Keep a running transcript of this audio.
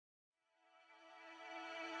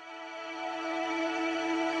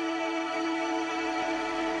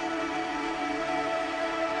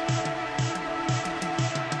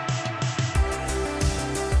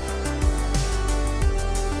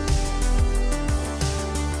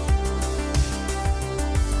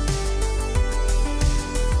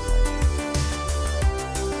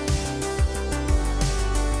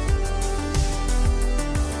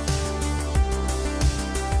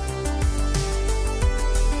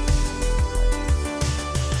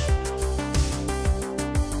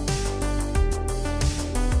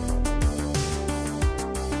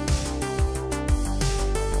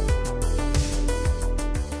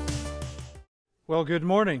Well, good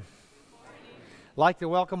morning. I'd like to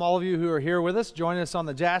welcome all of you who are here with us, joining us on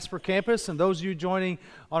the Jasper campus, and those of you joining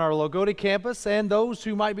on our Logoti campus, and those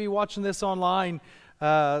who might be watching this online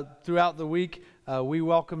throughout the week. We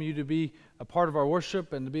welcome you to be a part of our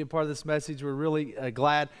worship and to be a part of this message. We're really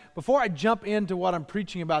glad. Before I jump into what I'm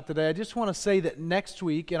preaching about today, I just want to say that next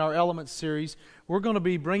week in our Elements series, we're going to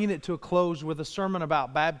be bringing it to a close with a sermon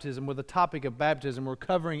about baptism, with the topic of baptism. We're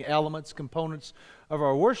covering elements, components of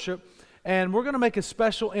our worship. And we're going to make a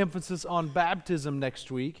special emphasis on baptism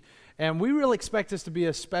next week. And we really expect this to be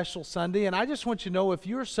a special Sunday. And I just want you to know, if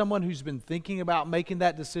you're someone who's been thinking about making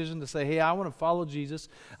that decision to say, hey, I want to follow Jesus,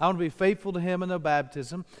 I want to be faithful to Him in the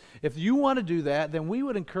baptism, if you want to do that, then we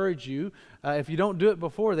would encourage you, if you don't do it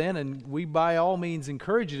before then, and we by all means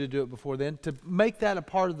encourage you to do it before then, to make that a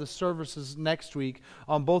part of the services next week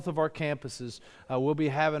on both of our campuses. We'll be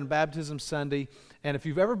having Baptism Sunday. And if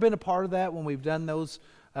you've ever been a part of that when we've done those,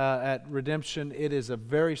 at Redemption, it is a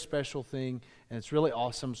very special thing, and it's really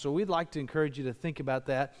awesome. So we'd like to encourage you to think about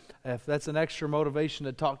that. If that's an extra motivation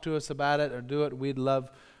to talk to us about it or do it, we'd love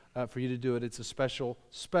for you to do it. It's a special,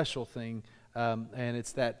 special thing, and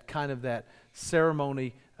it's that kind of that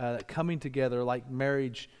ceremony coming together like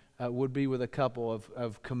marriage would be with a couple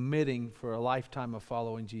of committing for a lifetime of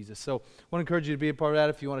following Jesus. So I want to encourage you to be a part of that.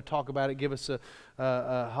 If you want to talk about it, give us a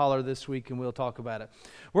holler this week and we'll talk about it.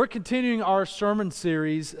 We're continuing our sermon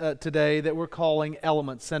series today that we're calling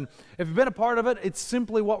Elements. And if you've been a part of it, it's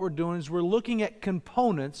simply what we're doing is we're looking at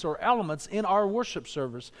components or elements in our worship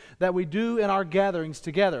service that we do in our gatherings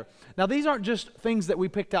together. Now, these aren't just things that we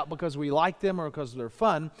picked out because we like them or because they're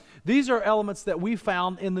fun. These are elements that we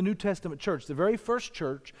found in the New Testament church. The very first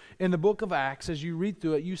church in the book of Acts, as you read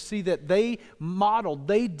through it, you see that they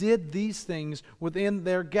did these things within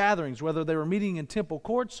their gatherings, whether they were meeting in temple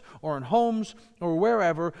courts or in homes or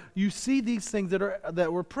wherever. You see these things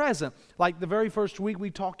that were present. Like the very first week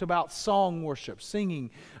we talked about song worship,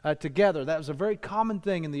 singing together. That was a very common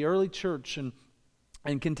thing in the early church and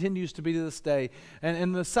continues to be to this day. And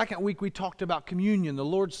in the second week, we talked about communion, the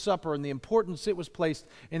Lord's Supper, and the importance it was placed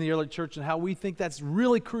in the early church and how we think that's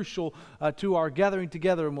really crucial to our gathering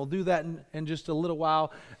together, and we'll do that in just a little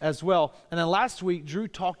while as well. And then last week, Drew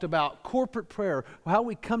talked about corporate prayer, how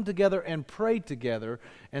we come together and pray together,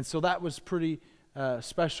 and so that was pretty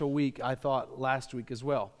special week, I thought, last week as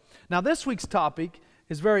well. Now, this week's topic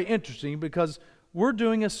is very interesting because we're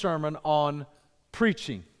doing a sermon on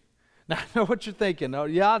preaching. Now, I know what you're thinking. Oh,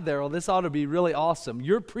 yeah, Daryl, this ought to be really awesome.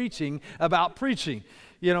 You're preaching about preaching.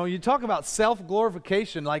 You know, you talk about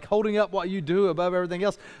self-glorification, like holding up what you do above everything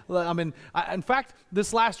else. I mean, in fact,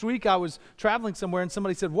 this last week I was traveling somewhere and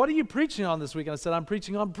somebody said, what are you preaching on this week? And I said, I'm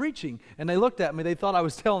preaching on preaching. And they looked at me. They thought I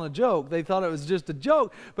was telling a joke. They thought it was just a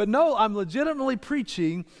joke. But no, I'm legitimately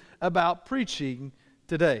preaching about preaching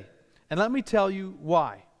today. And let me tell you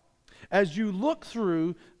why. As you look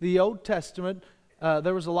through the Old Testament,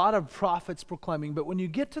 there was a lot of prophets proclaiming, but when you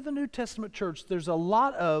get to the New Testament church, there's a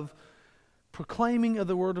lot of proclaiming of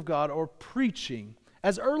the Word of God or preaching.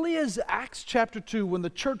 As early as Acts chapter 2, when the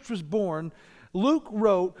church was born, Luke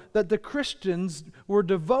wrote that the Christians were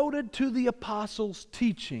devoted to the apostles'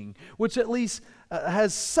 teaching, which at least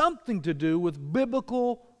has something to do with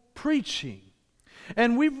biblical preaching.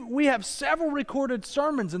 And we have several recorded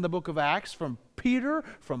sermons in the book of Acts from Peter,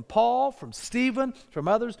 from Paul, from Stephen, from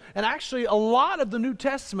others. And actually, a lot of the New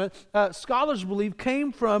Testament, scholars believe,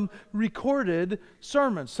 came from recorded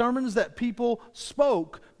sermons that people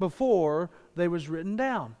spoke before they was written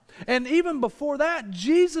down. And even before that,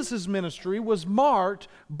 Jesus' ministry was marked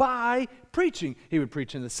by preaching. He would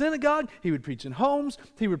preach in the synagogue, he would preach in homes,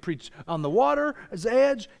 he would preach on the water's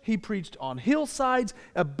edge, he preached on hillsides.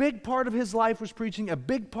 A big part of his life was preaching. A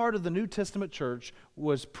big part of the New Testament church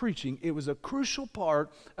was preaching. It was a crucial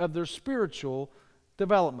part of their spiritual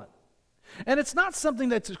development. And it's not something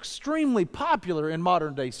that's extremely popular in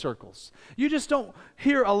modern day circles. You just don't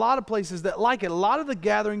hear a lot of places that like it. A lot of the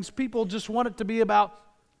gatherings, people just want it to be about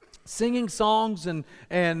singing songs and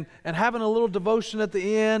having a little devotion at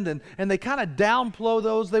the end, and they kind of downplay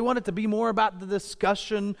those. They want it to be more about the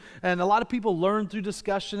discussion, and a lot of people learn through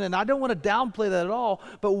discussion, and I don't want to downplay that at all.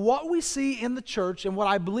 But what we see in the church, and what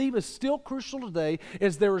I believe is still crucial today,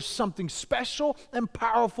 is there is something special and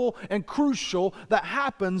powerful and crucial that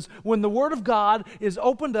happens when the Word of God is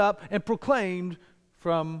opened up and proclaimed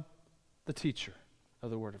from the teacher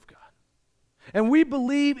of the Word of God. And we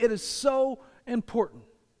believe it is so important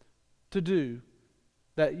to do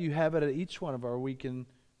that you have it at each one of our weekend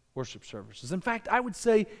worship services. In fact, I would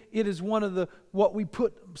say it is one of what we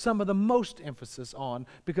put some of the most emphasis on,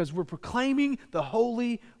 because we're proclaiming the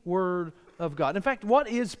holy Word of God. In fact, what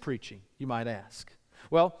is preaching, you might ask?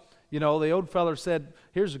 Well, You know, the old feller said,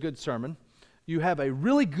 here's a good sermon. You have a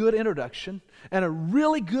really good introduction and a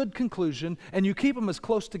really good conclusion, and you keep them as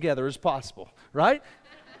close together as possible, right?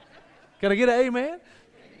 Can I get an amen?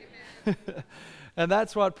 Amen. And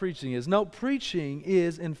that's what preaching is. No, preaching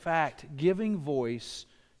is, in fact, giving voice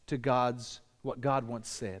to what God once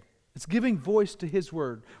said. It's giving voice to His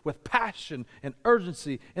Word with passion and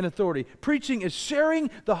urgency and authority. Preaching is sharing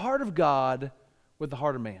the heart of God with the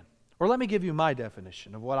heart of man. Or let me give you my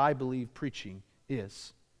definition of what I believe preaching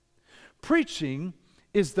is. Preaching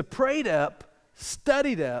is the prayed up,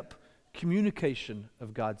 studied up communication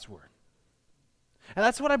of God's Word. And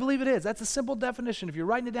that's what I believe it is. That's a simple definition. If you're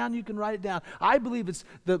writing it down, you can write it down. I believe it's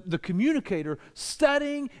the communicator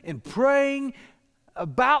studying and praying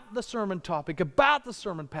about the sermon topic, about the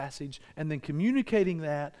sermon passage, and then communicating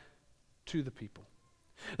that to the people.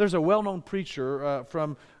 There's a well-known preacher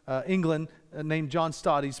from England named John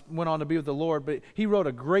Stott. He went on to be with the Lord, but he wrote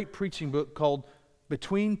a great preaching book called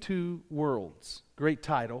Between Two Worlds. Great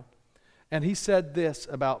title. And he said this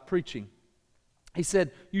about preaching. He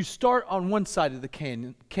said, you start on one side of the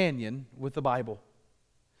canyon with the Bible.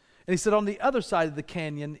 And he said, on the other side of the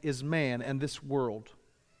canyon is man and this world.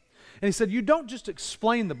 And he said, you don't just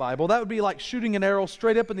explain the Bible. That would be like shooting an arrow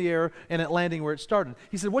straight up in the air and it landing where it started.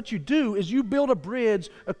 He said, what you do is you build a bridge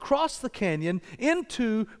across the canyon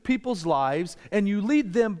into people's lives, and you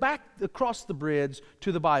lead them back across the bridge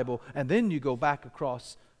to the Bible, and then you go back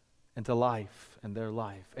across into life and their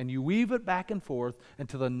life. And you weave it back and forth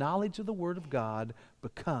until the knowledge of the Word of God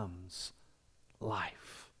becomes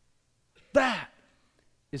life. That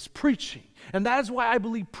is preaching. And that is why I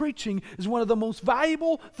believe preaching is one of the most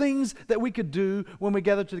valuable things that we could do when we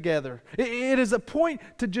gather together. It is a point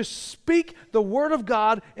to just speak the Word of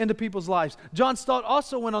God into people's lives. John Stott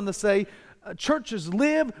also went on to say, churches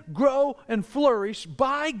live, grow, and flourish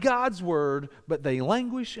by God's Word, but they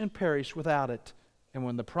languish and perish without it. And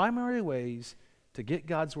one of the primary ways to get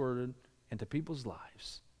God's Word into people's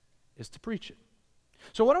lives is to preach it.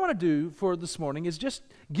 So what I want to do for this morning is just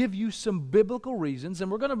give you some biblical reasons, and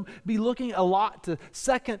we're going to be looking a lot to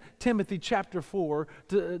 2 Timothy chapter 4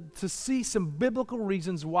 to see some biblical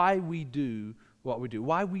reasons why we do what we do,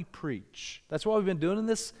 why we preach. That's what we've been doing in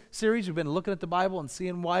this series. We've been looking at the Bible and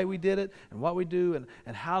seeing why we did it and what we do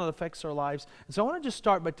and how it affects our lives. And so I want to just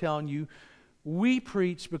start by telling you, we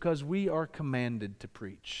preach because we are commanded to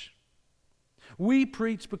preach. We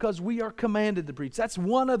preach because we are commanded to preach. That's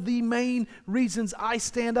one of the main reasons I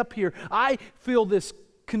stand up here. I feel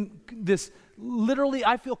literally,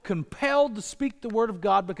 I feel compelled to speak the Word of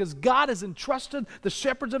God because God has entrusted the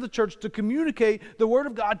shepherds of the church to communicate the Word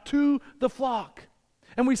of God to the flock.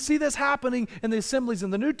 And we see this happening in the assemblies in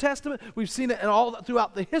the New Testament. We've seen it all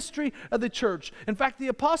throughout the history of the church. In fact, the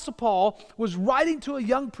Apostle Paul was writing to a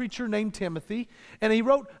young preacher named Timothy, and he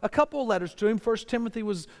wrote a couple of letters to him. 1 Timothy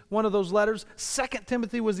was one of those letters. 2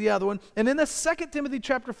 Timothy was the other one. And in the 2 Timothy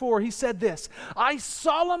chapter 4, he said this, I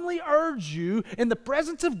solemnly urge you in the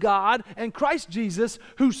presence of God and Christ Jesus,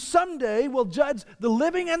 who someday will judge the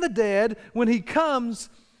living and the dead when He comes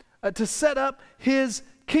to set up His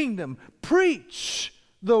kingdom. Preach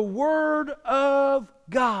the Word of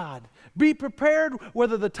God. Be prepared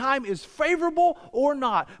whether the time is favorable or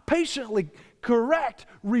not. Patiently correct,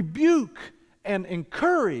 rebuke, and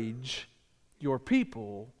encourage your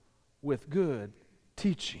people with good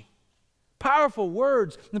teaching. Powerful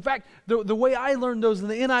words. In fact, the way I learned those in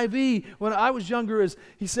the NIV when I was younger is,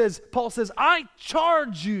 Paul says, I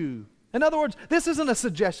charge you. In other words, this isn't a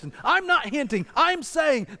suggestion. I'm not hinting. I'm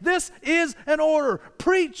saying this is an order.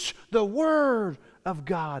 Preach the Word of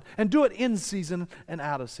God, and do it in season and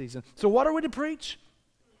out of season. So what are we to preach?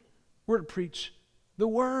 We're to preach the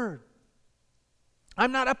Word.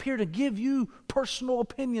 I'm not up here to give you personal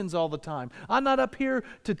opinions all the time. I'm not up here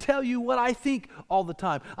to tell you what I think all the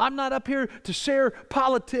time. I'm not up here to share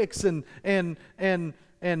politics and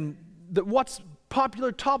what's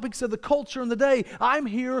popular topics of the culture in the day. I'm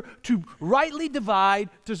here to rightly divide,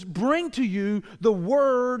 to bring to you the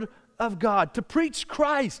Word of God, to preach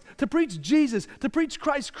Christ, to preach Jesus, to preach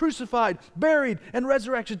Christ crucified, buried, and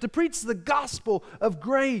resurrection, to preach the gospel of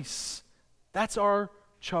grace. That's our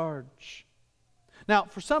charge. Now,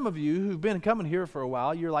 for some of you who've been coming here for a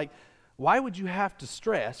while, you're like, why would you have to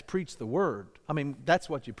stress preach the Word? I mean, that's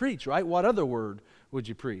what you preach, right? What other word would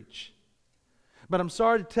you preach? But I'm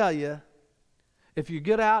sorry to tell you, if you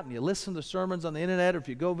get out and you listen to sermons on the internet, or if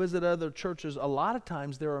you go visit other churches, a lot of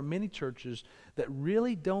times there are many churches that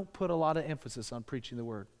really don't put a lot of emphasis on preaching the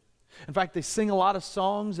Word. In fact, they sing a lot of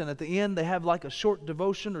songs, and at the end they have like a short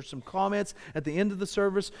devotion or some comments at the end of the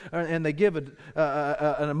service, and they give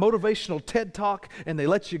a motivational TED Talk, and they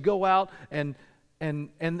let you go out, and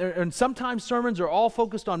And sometimes sermons are all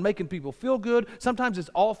focused on making people feel good. Sometimes it's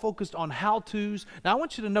all focused on how-tos. Now, I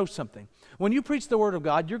want you to know something. When you preach the Word of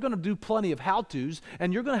God, you're going to do plenty of how-tos,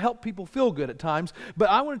 and you're going to help people feel good at times.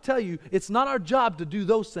 But I want to tell you, it's not our job to do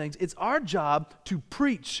those things. It's our job to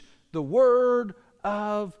preach the Word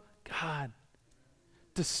of God.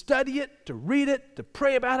 To study it, to read it, to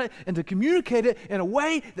pray about it, and to communicate it in a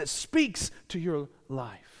way that speaks to your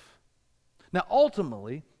life. Now,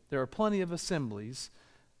 ultimately, there are plenty of assemblies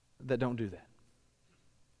that don't do that.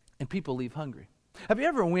 And people leave hungry. Have you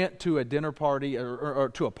ever went to a dinner party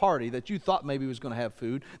or to a party that you thought maybe was going to have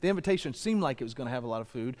food? The invitation seemed like it was going to have a lot of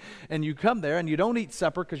food. And you come there and you don't eat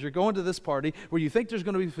supper because you're going to this party where you think there's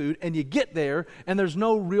going to be food. And you get there and there's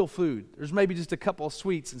no real food. There's maybe just a couple of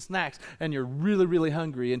sweets and snacks. And you're really, really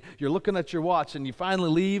hungry. And you're looking at your watch and you finally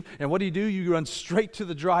leave. And what do? You run straight to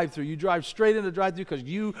the drive-thru. You drive straight into the drive-thru because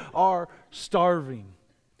you are starving.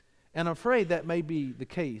 And I'm afraid that may be the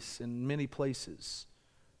case in many places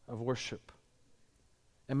of worship.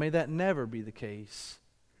 And may that never be the case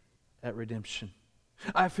at Redemption.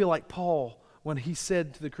 I feel like Paul when he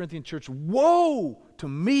said to the Corinthian church, "Woe to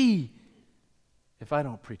me if I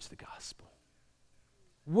don't preach the gospel."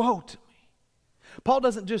 Woe to me. Paul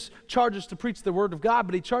doesn't just charge us to preach the Word of God,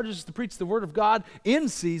 but he charges us to preach the Word of God in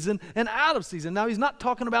season and out of season. Now, he's not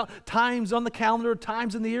talking about times on the calendar,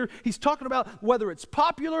 times in the year. He's talking about whether it's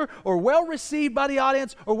popular or well received by the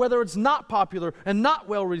audience, or whether it's not popular and not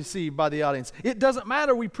well received by the audience. It doesn't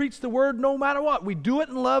matter. We preach the Word no matter what. We do it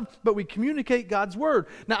in love, but we communicate God's Word.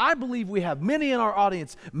 Now, I believe we have many in our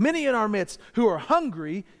audience, many in our midst who are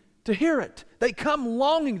hungry to hear it. They come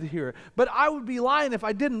longing to hear it. But I would be lying if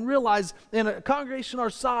I didn't realize in a congregation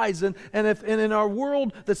our size and in our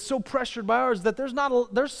world that's so pressured by ours that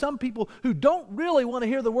there's some people who don't really want to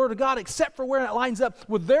hear the Word of God except for where it lines up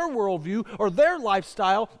with their worldview or their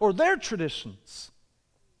lifestyle or their traditions.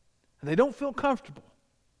 And they don't feel comfortable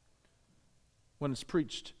when it's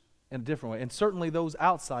preached in a different way. And certainly those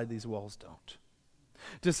outside these walls don't.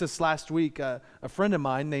 Just this last week, a friend of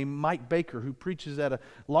mine named Mike Baker, who preaches at a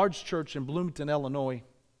large church in Bloomington, Illinois,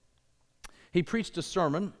 he preached a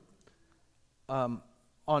sermon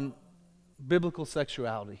on biblical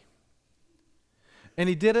sexuality. And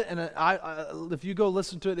he did it, and if you go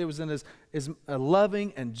listen to it, it was in as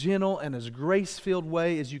loving and gentle and as grace-filled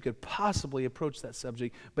way as you could possibly approach that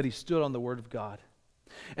subject, but he stood on the Word of God.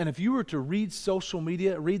 And if you were to read social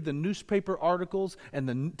media, read the newspaper articles and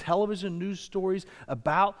the television news stories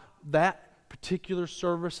about that particular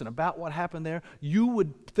service and about what happened there, you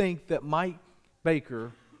would think that Mike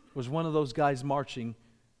Baker was one of those guys marching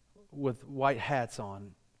with white hats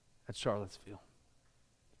on at Charlottesville.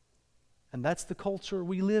 And that's the culture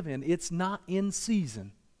we live in. It's not in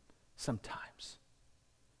season sometimes.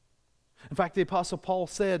 In fact, the Apostle Paul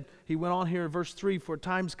said, he went on here in verse 3, "For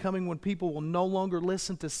time's coming when people will no longer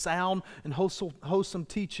listen to sound and wholesome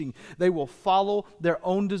teaching. They will follow their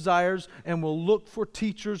own desires and will look for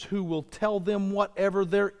teachers who will tell them whatever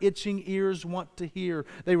their itching ears want to hear.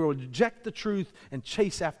 They will reject the truth and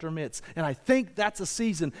chase after myths." And I think that's a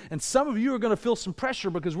season. And some of you are going to feel some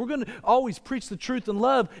pressure because we're going to always preach the truth in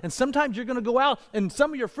love. And sometimes you're going to go out and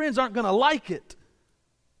some of your friends aren't going to like it.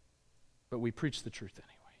 But we preach the truth anyway.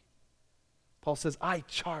 Paul says, I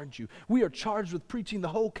charge you. We are charged with preaching the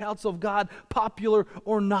whole counsel of God, popular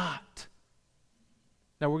or not.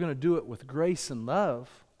 Now, we're going to do it with grace and love,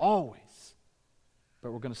 always.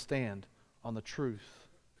 But we're going to stand on the truth.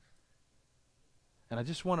 And I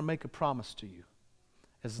just want to make a promise to you.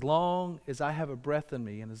 As long as I have a breath in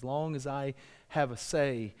me and as long as I have a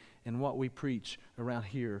say in what we preach around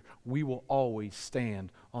here, we will always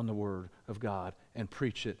stand on the Word of God and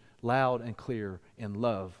preach it loud and clear in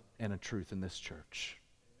love and a truth in this church.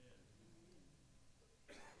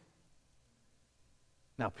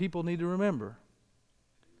 Now, people need to remember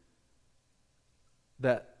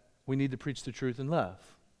that we need to preach the truth in love,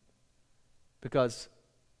 because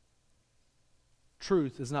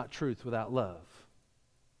truth is not truth without love.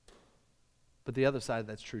 But the other side,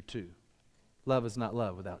 that's true too. Love is not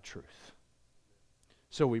love without truth.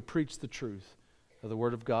 So we preach the truth of the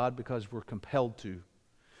Word of God because we're compelled to.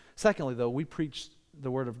 Secondly, though, we preach the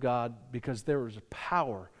Word of God because there is a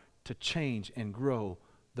power to change and grow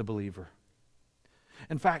the believer.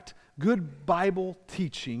 In fact, good Bible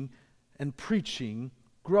teaching and preaching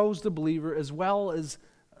grows the believer as well as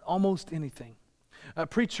almost anything. A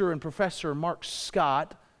preacher and professor Mark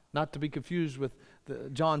Scott, not to be confused with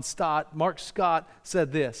John Stott, Mark Scott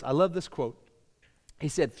said this. I love this quote. He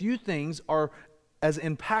said, "Few things are as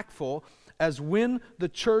impactful as when the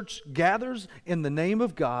church gathers in the name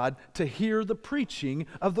of God to hear the preaching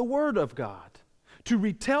of the Word of God. to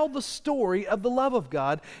retell the story of the love of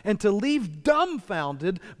God and to leave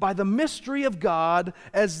dumbfounded by the mystery of God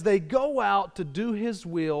as they go out to do His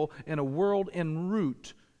will in a world en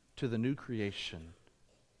route to the new creation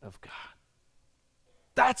of God.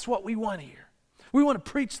 That's what we want here. We want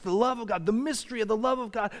to preach the love of God, the mystery of the love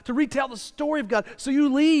of God, to retell the story of God, so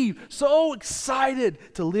you leave so excited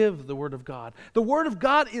to live the Word of God. The Word of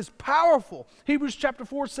God is powerful. Hebrews chapter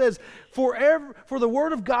 4 says, for the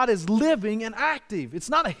Word of God is living and active. It's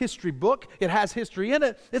not a history book. It has history in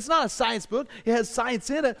it. It's not a science book. It has science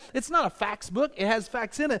in it. It's not a facts book. It has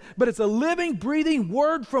facts in it. But it's a living, breathing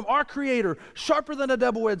Word from our Creator, sharper than a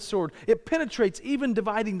double-edged sword. It penetrates, even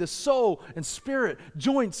dividing the soul and spirit,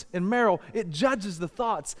 joints and marrow. It judges the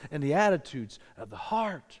thoughts and the attitudes of the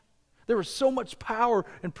heart. There is so much power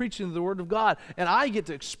in preaching the Word of God, and I get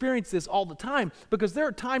to experience this all the time, because there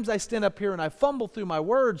are times I stand up here and I fumble through my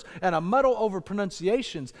words and I muddle over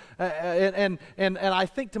pronunciations, and I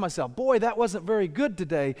think to myself, boy, that wasn't very good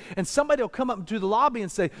today. And somebody will come up into the lobby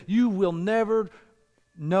and say, you will never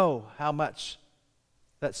know how much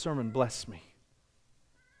that sermon blessed me.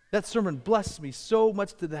 That sermon blessed me so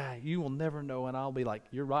much today, you will never know. And I'll be like,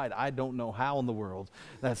 you're right, I don't know how in the world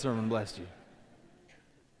that sermon blessed you.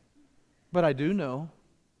 But I do know,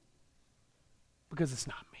 because it's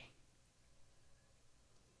not me.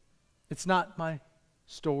 It's not my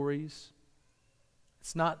stories.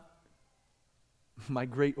 It's not my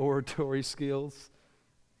great oratory skills.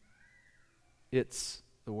 It's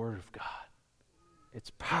the Word of God.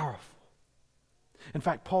 It's powerful. In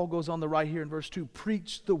fact, Paul goes on to write here in verse 2,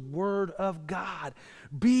 preach the Word of God.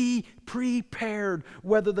 Be prepared,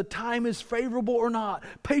 whether the time is favorable or not.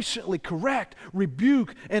 Patiently correct,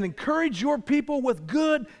 rebuke, and encourage your people with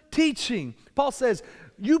good teaching. Paul says,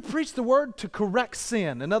 you preach the Word to correct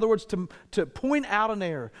sin. In other words, to point out an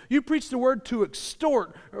error. You preach the Word to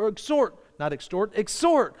extort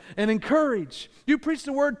and encourage. You preach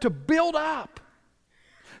the Word to build up.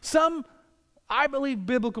 I believe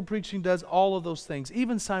biblical preaching does all of those things,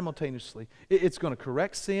 even simultaneously. It's going to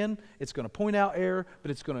correct sin, it's going to point out error, but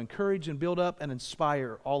it's going to encourage and build up and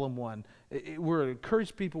inspire all in one. We're going to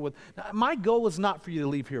encourage people with... Now, my goal is not for you to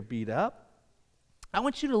leave here beat up. I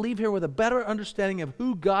want you to leave here with a better understanding of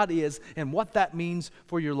who God is and what that means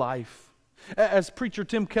for your life. As preacher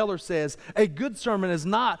Tim Keller says, a good sermon is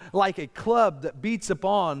not like a club that beats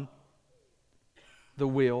upon the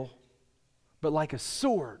will, but like a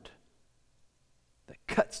sword that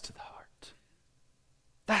cuts to the heart.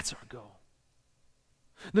 That's our goal.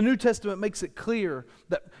 The New Testament makes it clear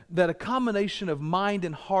that a combination of mind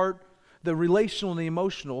and heart, the relational and the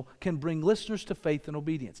emotional, can bring listeners to faith and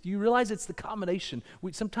obedience. Do you realize it's the combination?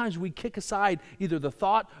 Sometimes we kick aside either the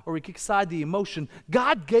thought or we kick aside the emotion.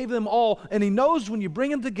 God gave them all, and He knows when you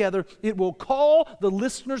bring them together, it will call the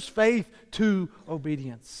listener's faith to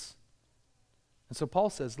obedience. And so Paul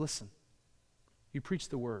says, listen, you preach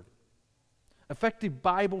the Word. Effective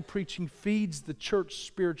Bible preaching feeds the church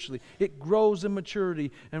spiritually. It grows in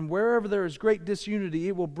maturity. And wherever there is great disunity,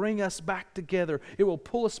 it will bring us back together. It will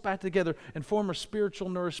pull us back together and form a spiritual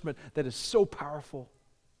nourishment that is so powerful.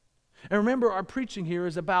 And remember, our preaching here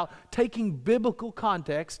is about taking biblical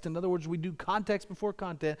context. In other words, we do context before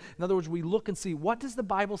content. In other words, we look and see, what does the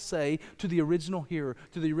Bible say to the original hearer,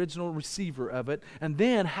 to the original receiver of it? And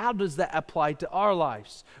then how does that apply to our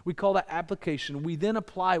lives? We call that application. We then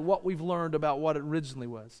apply what we've learned about what it originally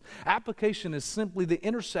was. Application is simply the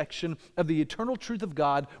intersection of the eternal truth of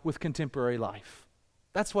God with contemporary life.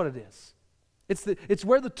 That's what it is. It's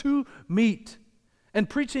where the two meet. And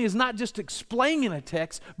preaching is not just explaining a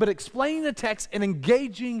text, but explaining the text and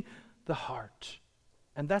engaging the heart.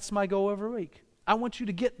 And that's my goal every week. I want you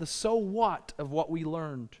to get the so what of what we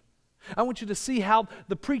learned. I want you to see how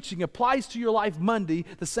the preaching applies to your life Monday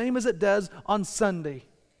the same as it does on Sunday.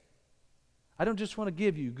 I don't just want to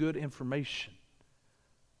give you good information.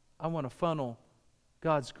 I want to funnel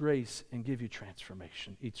God's grace and give you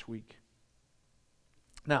transformation each week.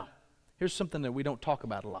 Now, here's something that we don't talk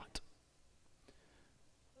about a lot.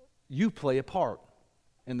 You play a part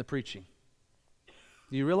in the preaching.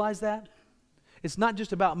 Do you realize that? It's not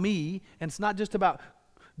just about me, and it's not just about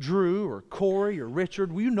Drew or Corey or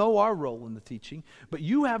Richard. We know our role in the teaching, but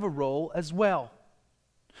you have a role as well.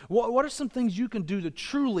 What are some things you can do to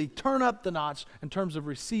truly turn up the notch in terms of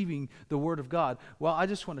receiving the Word of God? Well, I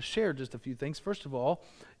just want to share just a few things. First of all,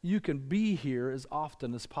 you can be here as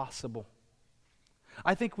often as possible.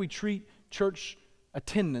 I think we treat church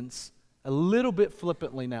attendance a little bit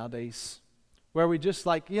flippantly nowadays, where we just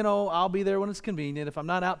like, I'll be there when it's convenient. If I'm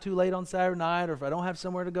not out too late on Saturday night, or if I don't have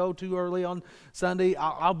somewhere to go too early on Sunday,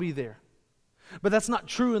 I'll be there. But that's not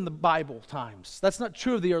true in the Bible times. That's not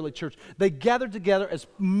true of the early church. They gathered together as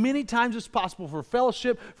many times as possible for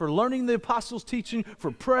fellowship, for learning the apostles' teaching,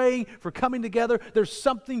 for praying, for coming together. There's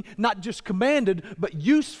something not just commanded, but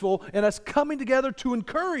useful in us coming together to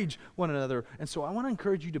encourage one another. And so I want to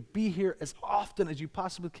encourage you to be here as often as you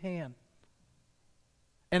possibly can.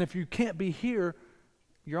 And if you can't be here,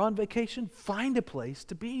 you're on vacation, find a place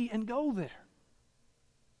to be and go there.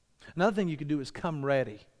 Another thing you can do is come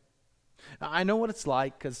ready. Now, I know what it's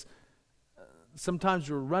like because sometimes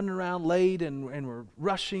we're running around late and we're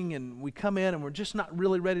rushing and we come in and we're just not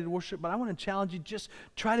really ready to worship. But I want to challenge you, just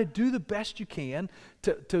try to do the best you can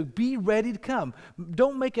to be ready to come.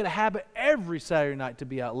 Don't make it a habit every Saturday night to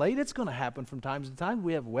be out late. It's going to happen from time to time.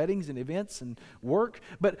 We have weddings and events and work.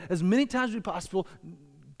 But as many times as possible,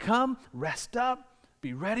 come, rest up,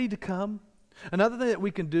 be ready to come. Another thing that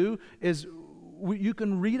we can do is you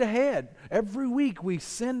can read ahead. Every week we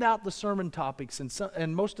send out the sermon topics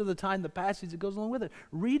and most of the time the passage that goes along with it.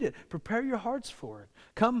 Read it. Prepare your hearts for it.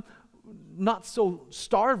 Come not so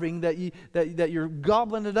starving that you're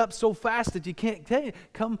gobbling it up so fast that you can't take it.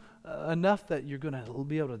 Come enough that you're going to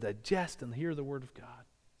be able to digest and hear the Word of God.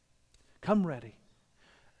 Come ready.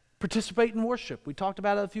 Participate in worship. We talked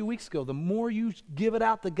about it a few weeks ago. The more you give it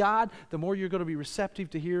out to God, the more you're going to be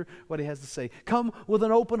receptive to hear what He has to say. Come with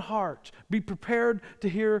an open heart. Be prepared to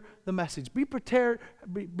hear the message. Be prepared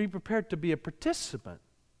to be a participant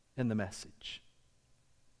in the message.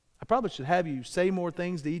 I probably should have you say more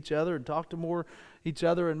things to each other and talk to more each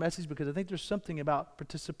other in message, because I think there's something about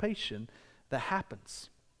participation that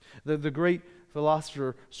happens. The great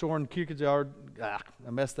philosopher Soren Kierkegaard,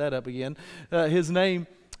 I messed that up again, his name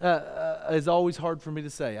is always hard for me to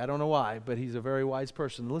say. I don't know why, but he's a very wise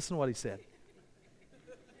person. Listen to what he said.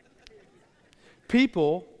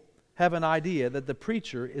 People have an idea that the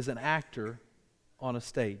preacher is an actor on a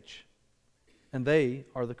stage, and they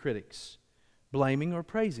are the critics, blaming or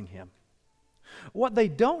praising him. What they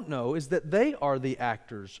don't know is that they are the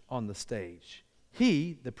actors on the stage.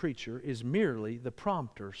 He, the preacher, is merely the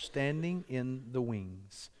prompter standing in the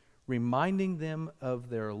wings, reminding them of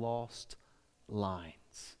their lost lines.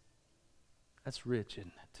 That's rich,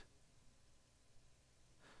 isn't it?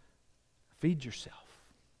 Feed yourself.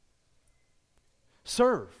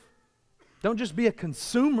 Serve. Don't just be a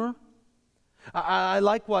consumer. I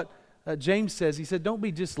like what James says. He said, don't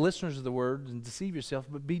be just listeners of the word and deceive yourself,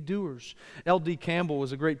 but be doers. L.D. Campbell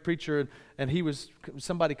was a great preacher, and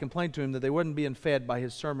somebody complained to him that they weren't being fed by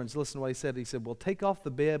his sermons. Listen to what he said. He said, well, take off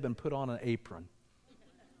the bib and put on an apron.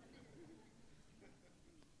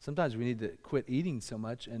 Sometimes we need to quit eating so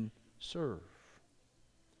much and serve.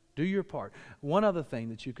 Do your part. One other thing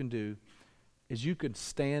that you can do is you could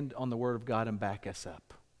stand on the Word of God and back us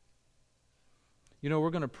up. You know, we're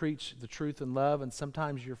going to preach the truth in love, and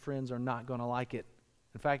sometimes your friends are not going to like it.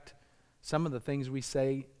 In fact, some of the things we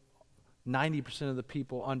say, 90% of the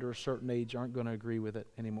people under a certain age aren't going to agree with it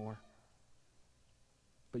anymore.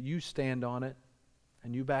 But you stand on it,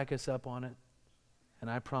 and you back us up on it, and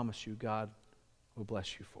I promise you, God will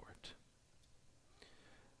bless you for it.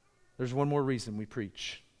 There's one more reason we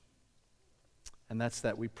preach, and that's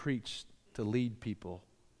that we preach to lead people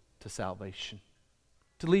to salvation,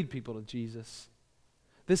 to lead people to Jesus.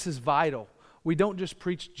 This is vital. We don't just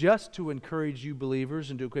preach just to encourage you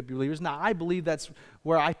believers and to equip you believers. Now, I believe that's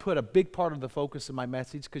where I put a big part of the focus of my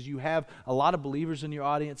message, because you have a lot of believers in your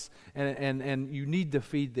audience, and you need to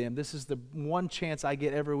feed them. This is the one chance I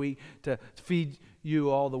get every week to feed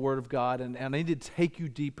you all the Word of God, and I need to take you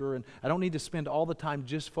deeper, and I don't need to spend all the time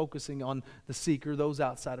just focusing on the seeker, those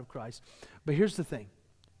outside of Christ. But here's the thing.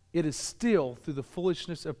 It is still through the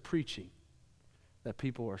foolishness of preaching that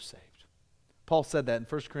people are saved. Paul said that in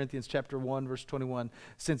 1 Corinthians chapter 1, verse 21.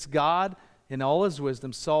 Since God, in all His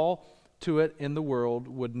wisdom, saw to it in the world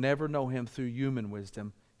would never know Him through human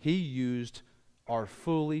wisdom, He used our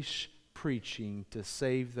foolish preaching to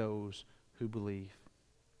save those who believe.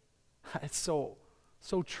 It's so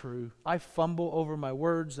true. I fumble over my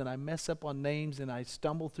words, and I mess up on names, and I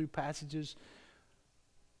stumble through passages.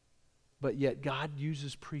 But yet God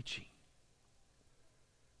uses preaching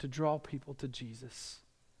to draw people to Jesus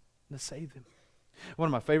and to save them. One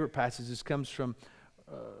of my favorite passages comes from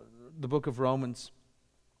the book of Romans.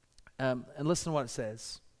 And listen to what it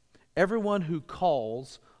says. Everyone who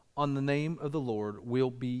calls on the name of the Lord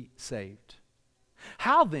will be saved.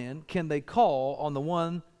 How then can they call on the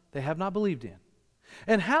one they have not believed in?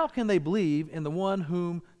 And how can they believe in the one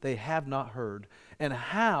whom they have not heard? And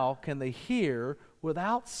how can they hear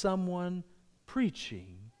without someone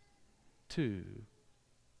preaching to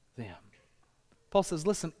them? Paul says,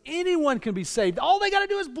 listen, anyone can be saved. All they got to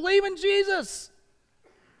do is believe in Jesus.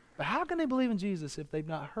 But how can they believe in Jesus if they've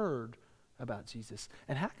not heard about Jesus?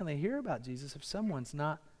 And how can they hear about Jesus if someone's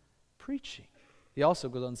not preaching? He also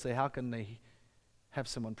goes on to say, how can they have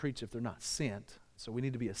someone preach if they're not sent? So we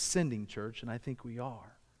need to be a sending church, and I think we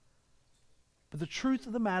are. But the truth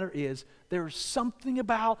of the matter is, there's something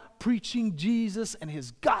about preaching Jesus and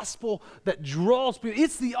His gospel that draws people.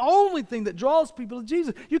 It's the only thing that draws people to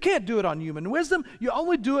Jesus. You can't do it on human wisdom. You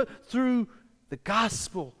only do it through the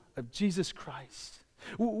gospel of Jesus Christ.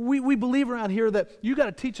 We believe around here that you got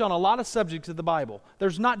to teach on a lot of subjects of the Bible.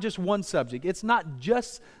 There's not just one subject. It's not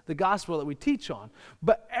just the gospel that we teach on.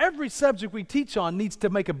 But every subject we teach on needs to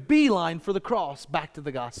make a beeline for the cross back to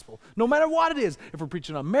the gospel. No matter what it is. If we're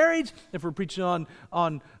preaching on marriage, if we're preaching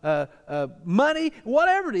on money,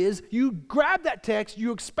 whatever it is, you grab that text,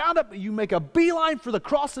 you expound it, you make a beeline for the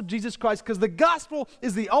cross of Jesus Christ, because the gospel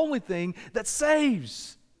is the only thing that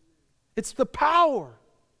saves. It's the power.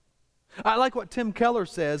 I like what Tim Keller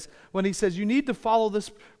says when he says you need to follow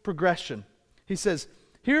this progression. He says,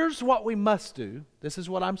 here's what we must do. This is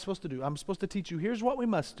what I'm supposed to do. I'm supposed to teach you, here's what we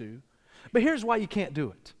must do. But here's why you can't do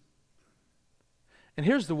it. And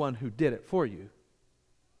here's the one who did it for you.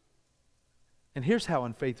 And here's how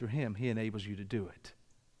in faith through Him, He enables you to do it.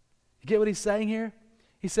 You get what he's saying here?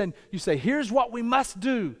 He's saying, you say, here's what we must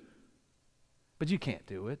do. But you can't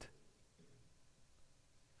do it.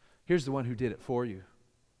 Here's the one who did it for you.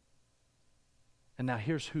 And now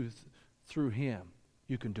here's who, through Him,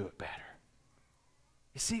 you can do it better.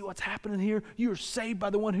 You see what's happening here? You are saved by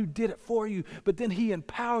the one who did it for you, but then He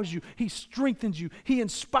empowers you, He strengthens you, He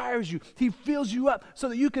inspires you, He fills you up so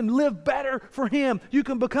that you can live better for Him. You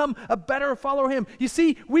can become a better follower of Him. You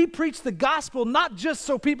see, we preach the gospel not just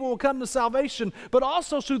so people will come to salvation, but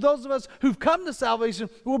also so those of us who've come to salvation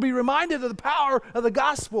will be reminded of the power of the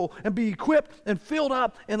gospel and be equipped and filled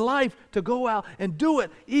up in life to go out and do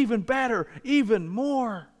it even better, even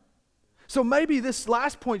more. So maybe this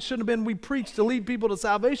last point shouldn't have been we preach to lead people to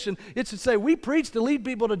salvation. It should say we preach to lead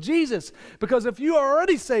people to Jesus. Because if you are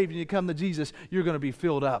already saved and you come to Jesus, you're going to be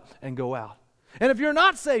filled up and go out. And if you're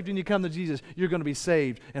not saved and you come to Jesus, you're going to be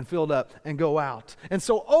saved and filled up and go out. And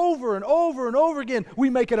so over and over and over again, we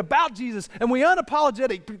make it about Jesus, and we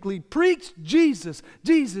unapologetically preach Jesus,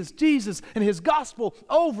 Jesus, Jesus, and His gospel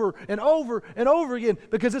over and over and over again,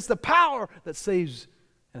 because it's the power that saves,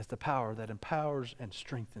 and it's the power that empowers and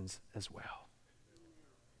strengthens as well.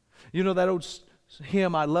 You know that old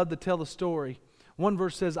hymn, I love to tell the story. One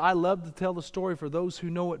verse says, I love to tell the story for those who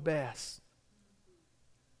know it best.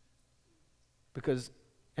 Because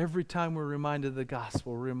every time we're reminded of the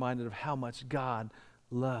gospel, we're reminded of how much God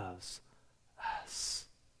loves us.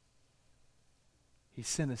 He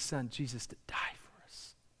sent His Son, Jesus, to die for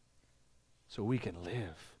us so we can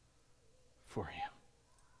live for Him.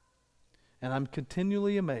 And I'm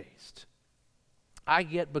continually amazed. I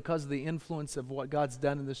get, because of the influence of what God's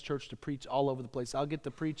done in this church, to preach all over the place. I'll get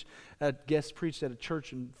to guest preach at a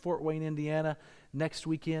church in Fort Wayne, Indiana next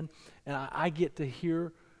weekend, and I get to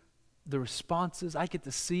hear the responses. I get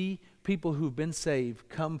to see people who've been saved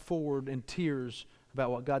come forward in tears about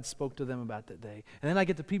what God spoke to them about that day. And then I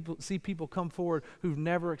get to see people come forward who've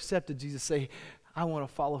never accepted Jesus say, I want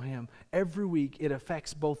to follow Him. Every week it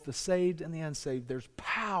affects both the saved and the unsaved. There's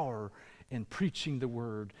power in preaching the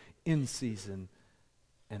word in season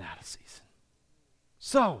and out of season.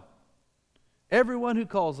 So, everyone who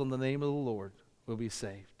calls on the name of the Lord will be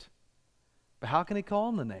saved. But how can he call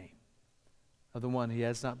on the name of the one he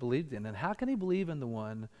has not believed in? And how can he believe in the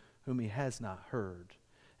one whom he has not heard?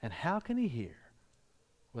 And how can he hear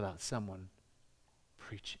without someone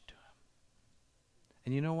preaching to him?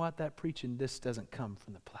 And you know what? That preaching, this doesn't come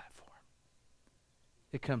from the platform.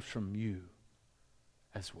 It comes from you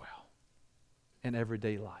as well in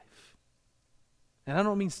everyday life. And I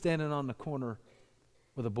don't mean standing on the corner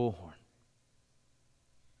with a bullhorn.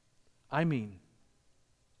 I mean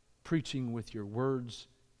preaching with your words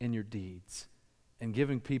and your deeds and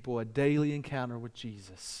giving people a daily encounter with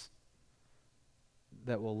Jesus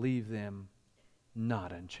that will leave them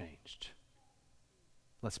not unchanged.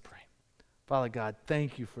 Let's pray. Father God,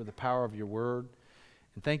 thank you for the power of your word,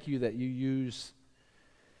 and thank you that you use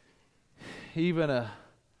even a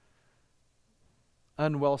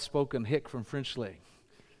unwell-spoken hick from French Lake,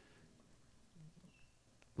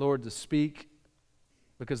 Lord, to speak,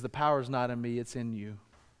 because the power is not in me, it's in you.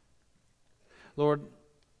 Lord,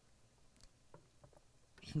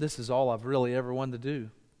 this is all I've really ever wanted to do.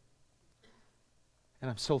 And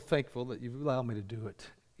I'm so thankful that you've allowed me to do it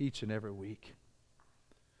each and every week.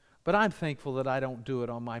 But I'm thankful that I don't do it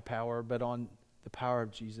on my power, but on the power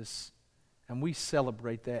of Jesus. And we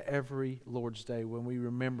celebrate that every Lord's Day when we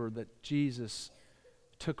remember that Jesus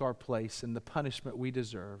took our place and the punishment we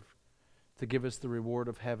deserved to give us the reward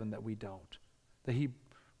of heaven that we don't. That he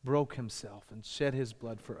broke himself and shed his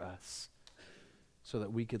blood for us so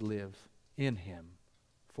that we could live in him,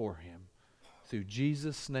 for him. Through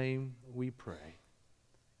Jesus' name we pray.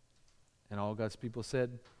 And all God's people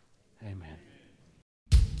said, amen.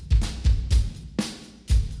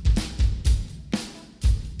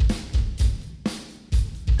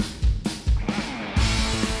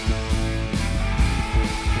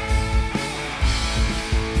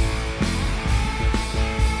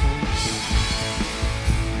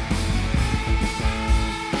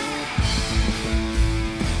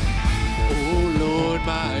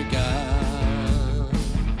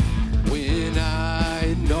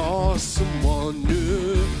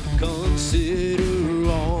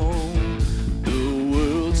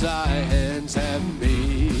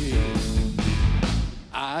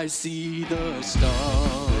 I see the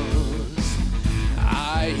stars,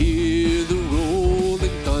 I hear the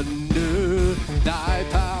rolling thunder, thy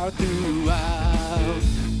power throughout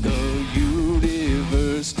the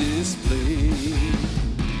universe displayed.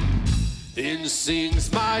 Then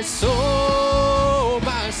sings my soul,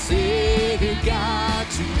 my Savior God,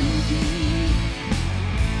 to thee.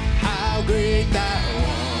 How great thou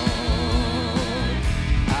art,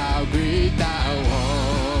 how great thou art.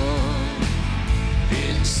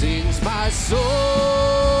 Sings my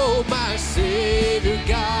soul, my Savior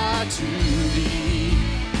God, to thee.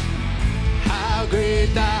 How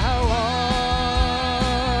great thou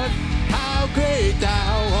art, how great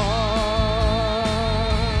thou art.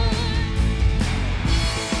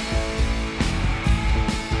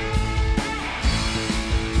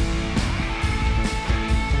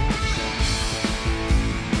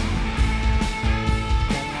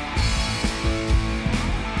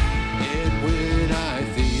 And when I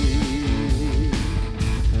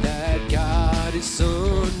His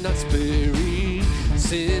Son not sparing,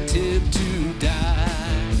 sent him to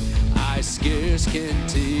die, I scarce can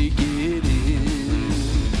take it in,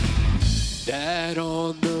 that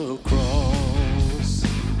on the cross,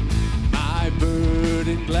 my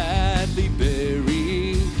burden gladly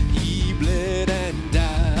bearing, he bled and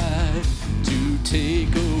died to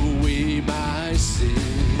take away my sin.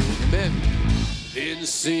 Amen. Then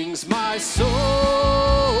sings my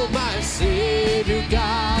soul, my Savior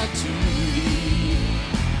God, to thee.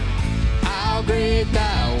 How great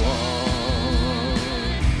thou art,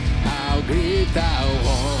 how great thou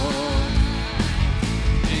art.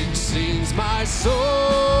 Then sings my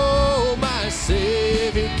soul, my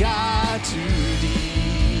Savior God, to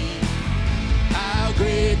thee. How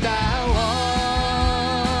great thou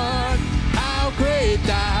art, how great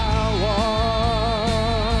thou art.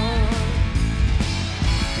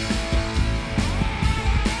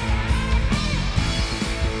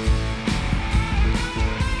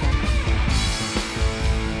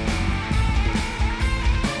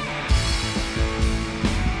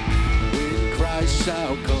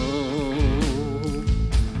 Shall come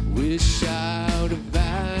with shout of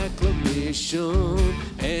acclamation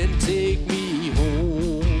and take me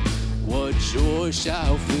home. What joy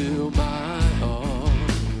shall fill my heart?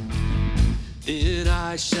 Then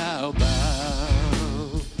I shall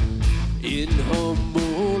bow in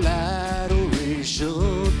humble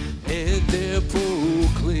adoration and there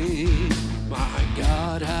proclaim, my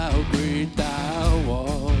God, how great thou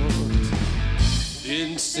art.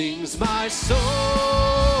 Then sings my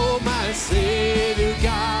soul, my Savior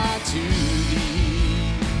God, to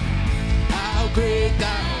thee. How great thou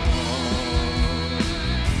art,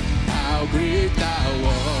 how great thou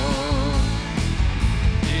art.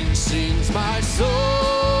 Then sings my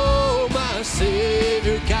soul, my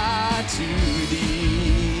Savior God, to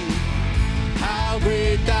thee. How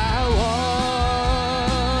great thou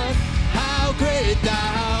art, how great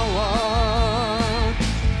thou art.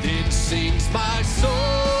 Then sings my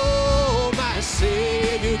soul, my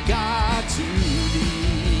Savior God, to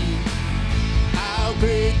thee. How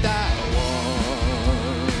great thou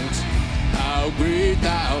art, how great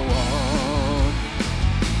thou art.